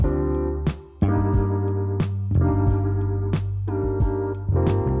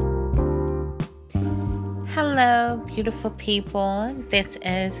Hello, beautiful people. This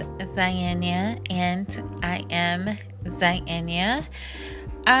is Zayenia, and I am Zayenia.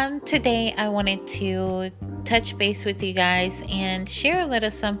 Today I wanted to touch base with you guys and share a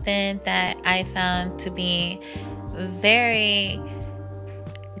little something that I found to be very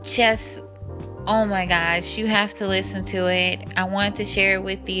just, oh my gosh, you have to listen to it. I want to share it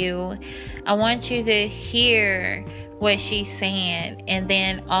with you. I want you to hear what she's saying and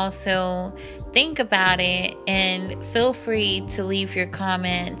then also think about it, and feel free to leave your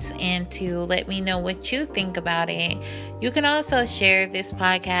comments and to let me know what you think about it. You can also share this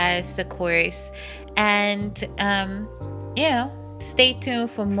podcast, of course, and stay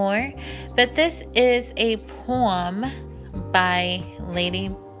tuned for more. But this is a poem by Lady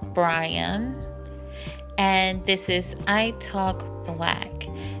Bryan, and this is I Talk Black.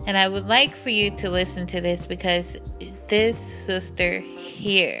 And I would like for you to listen to this because this sister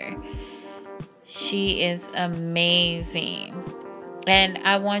here, she is amazing. And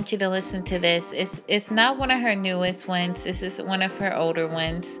I want you to listen to this. It's not one of her newest ones. This is one of her older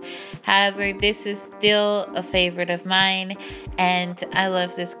ones. However, this is still a favorite of mine, and I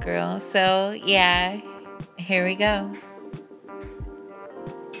love this girl. So yeah, here we go.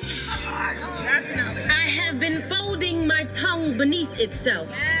 I have been folding my tongue beneath itself,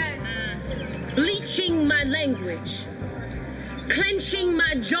 bleaching my language, clenching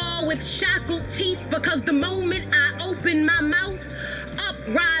my jaw with shackled teeth, because the moment I open my mouth,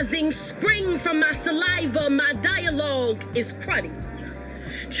 uprising spring from my saliva, my dialogue is cruddy.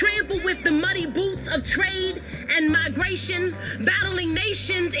 Trample with the muddy boots of trade and migration, battling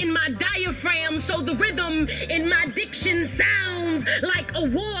nations in my diaphragm, so the rhythm in my diction sounds like a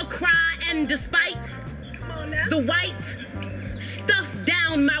war cry. And despite the white stuffed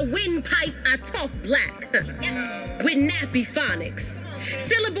down my windpipe, I talk black with nappy phonics,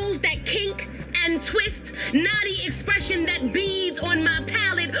 syllables that kink and twist, naughty expression that beads on my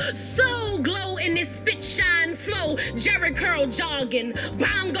palate, so glow in this spit shine flow, Jerry curl jogging,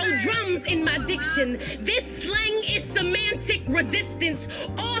 bongo drums in my diction. This slang is semantic resistance,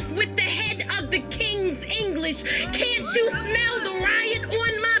 off with the head of the king's English. Can't you smell the riot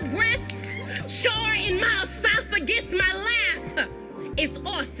on my breath? Char in my esophagus, my laugh is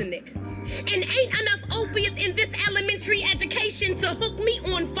arsenic. And ain't enough opiates in this elementary education to hook me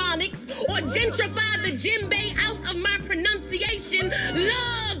on phonics or gentrify the djembe out of my pronunciation.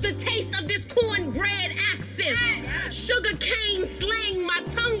 Love the taste of this cornbread accent. Sugar cane slang my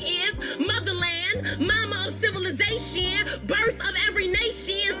tongue is. Motherland, mama of civilization, birth of every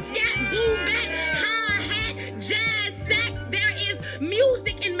nation. Scat, boom, back, hi-hat, jazz, sax. There is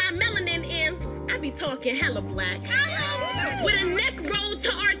music in my melanin, and I be talking hella black. With a neck roll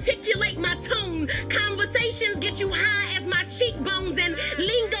to articulate my tone. Conversations get you high as my cheekbones, and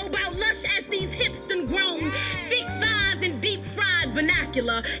lingo about lush as these hips done grown. Thick thighs and deep fried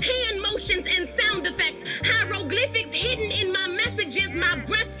vernacular. Hand motions and sound effects. Hieroglyphics hidden in my messages. My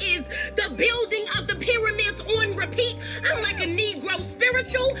breath is the building of the pyramids on repeat. I'm like a Negro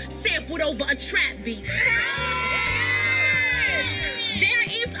spiritual sampled over a trap beat. There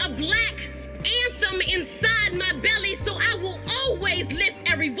is a black anthem inside my belly, so I will always lift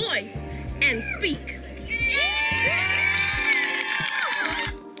every voice and speak.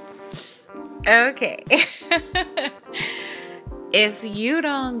 Okay. If you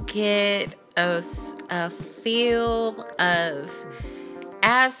don't get a feel of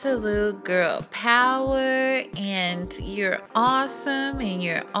absolute girl power and you're awesome and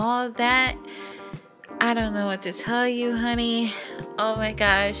you're all that, I don't know what to tell you, honey. Oh my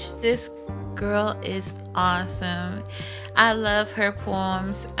gosh, this girl is awesome. I love her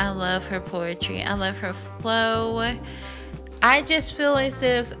poems. I love her poetry. I love her flow. I just feel as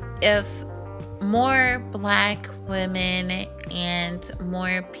if more black women and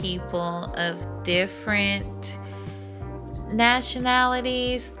more people of different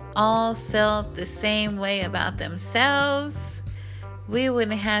nationalities all felt the same way about themselves, we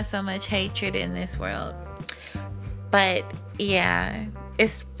wouldn't have so much hatred in this world. But yeah,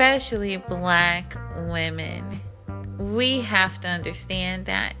 especially black women, we have to understand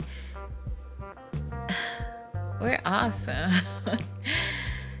that we're awesome.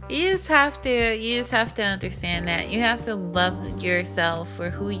 You just have to understand that. You have to love yourself for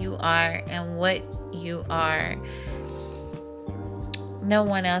who you are and what you are. No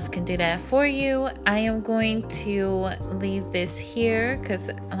one else can do that for you. I am going to leave this here because,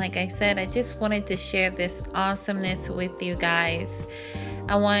 like I said, I just wanted to share this awesomeness with you guys.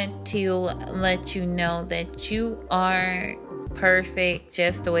 I want to let you know that you are perfect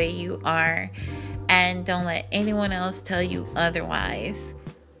just the way you are, and don't let anyone else tell you otherwise.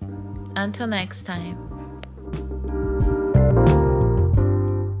 Until next time.